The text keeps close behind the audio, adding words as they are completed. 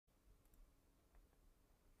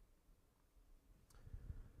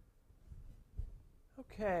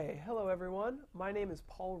Okay, hello everyone. My name is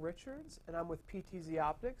Paul Richards and I'm with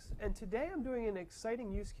PTZOptics, and today I'm doing an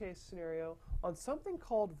exciting use case scenario on something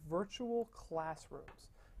called virtual classrooms.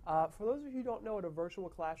 For those of you who don't know what a virtual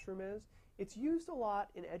classroom is, it's used a lot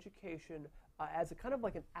in education as a kind of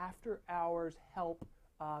like an after-hours help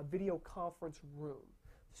video conference room.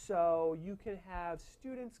 So you can have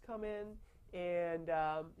students come in and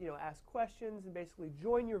ask questions and basically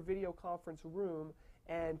join your video conference room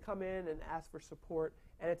and come in and ask for support,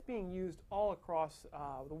 and it's being used all across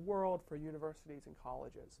the world for universities and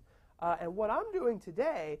colleges. And what I'm doing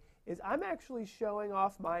today is I'm actually showing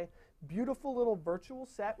off my beautiful little virtual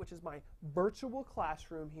set, which is my virtual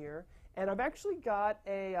classroom here, and I've actually got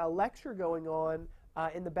a lecture going on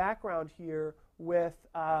in the background here with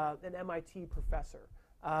an MIT professor.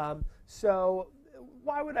 So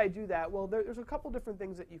why would I do that? Well, there's a couple different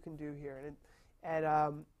things that you can do here,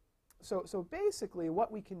 So basically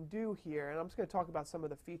what we can do here, and I'm just going to talk about some of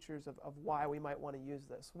the features of why we might want to use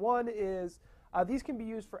this. One is these can be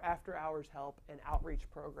used for after-hours help and outreach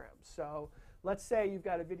programs. So let's say you've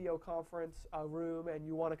got a video conference room and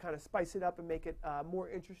you want to kind of spice it up and make it more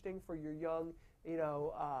interesting for your young,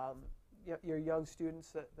 your young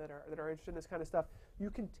students that are interested in this kind of stuff. You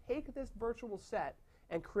can take this virtual set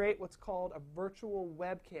and create what's called a virtual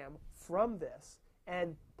webcam from this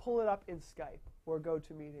and pull it up in Skype or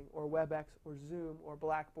GoToMeeting or WebEx or Zoom or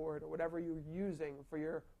Blackboard or whatever you're using for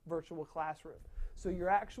your virtual classroom. So your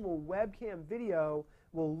actual webcam video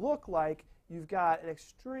will look like you've got an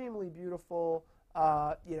extremely beautiful,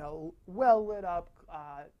 well lit up,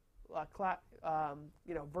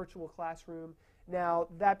 virtual classroom. Now,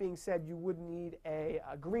 that being said, you would need a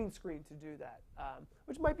green screen to do that,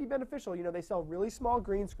 which might be beneficial. You know, they sell really small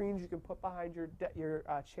green screens you can put behind your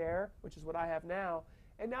chair, which is what I have now.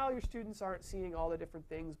 And now your students aren't seeing all the different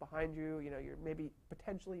things behind you, your maybe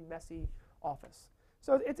potentially messy office.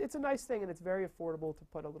 So it's a nice thing, and it's very affordable to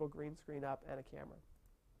put a little green screen up and a camera.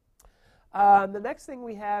 The next thing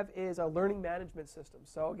we have is a learning management system.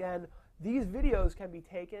 So again, these videos can be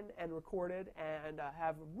taken and recorded and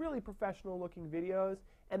have really professional looking videos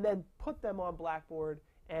and then put them on Blackboard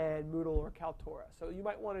and Moodle or Kaltura. So you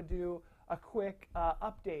might want to do a quick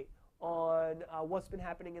update on what's been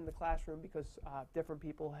happening in the classroom because different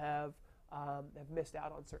people have missed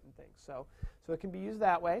out on certain things. So it can be used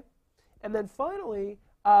that way. And then finally,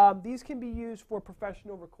 these can be used for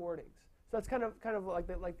professional recordings. So that's kind of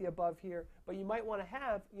like the above here. But you might want to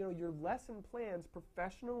have your lesson plans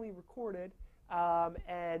professionally recorded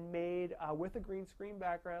and made with a green screen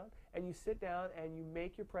background, and you sit down and you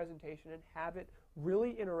make your presentation and have it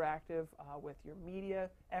really interactive with your media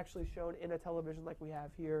actually shown in a television like we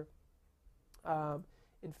have here.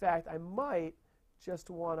 In fact, I might just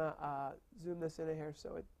want to zoom this in here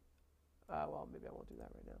so it, well, maybe I won't do that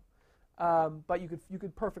right now. But you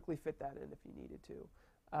could perfectly fit that in if you needed to.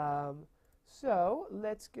 So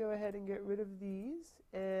let's go ahead and get rid of these,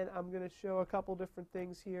 and I'm going to show a couple different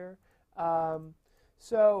things here.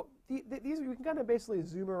 So these we can kind of basically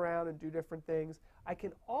zoom around and do different things. I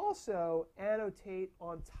can also annotate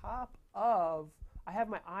on top of, I have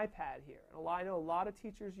my iPad here. And I know a lot of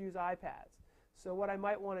teachers use iPads. So what I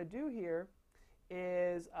might want to do here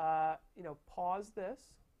is pause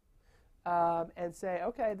this and say,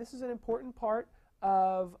 okay, this is an important part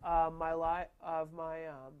of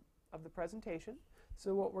the presentation.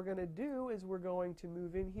 So what we're going to do is we're going to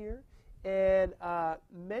move in here and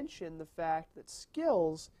mention the fact that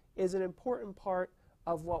skills is an important part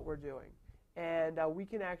of what we're doing. And we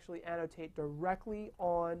can actually annotate directly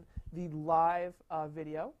on the live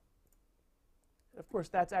video. Of course,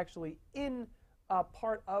 that's actually in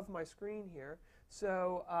part of my screen here.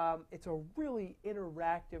 So it's a really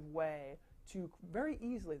interactive way to very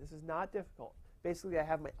easily, this is not difficult. Basically, I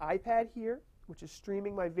have my iPad here, which is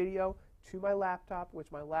streaming my video to my laptop,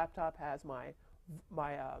 which my laptop has my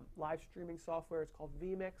live streaming software. It's called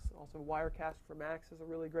vMix. Also, Wirecast for Macs is a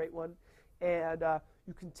really great one. And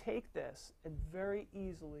you can take this and very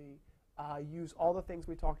easily use all the things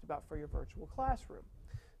we talked about for your virtual classroom.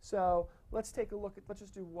 So let's take a look at, let's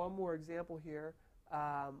just do one more example here.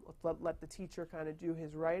 Let the teacher kind of do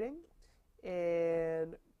his writing.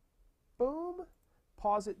 And boom,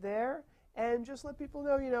 pause it there. And just let people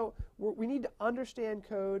know, we need to understand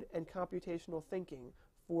code and computational thinking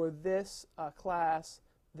for this class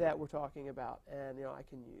that we're talking about. And I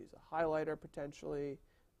can use a highlighter potentially.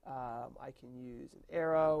 I can use an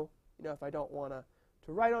arrow, if I don't want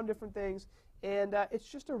to write on different things. And it's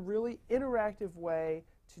just a really interactive way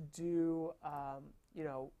to do,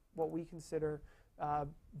 what we consider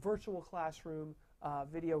virtual classroom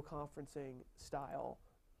video conferencing style,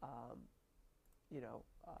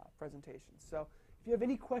 presentations. So If you have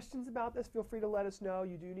any questions about this, feel free to let us know.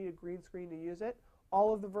 You do need a green screen to use it.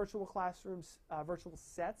 All of the virtual classrooms, virtual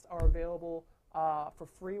sets are available for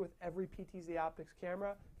free with every PTZOptics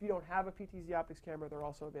camera. If you don't have a PTZOptics camera, they're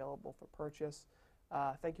also available for purchase.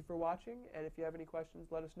 Thank you for watching, and if you have any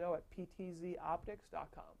questions, let us know at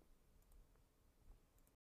PTZOptics.com.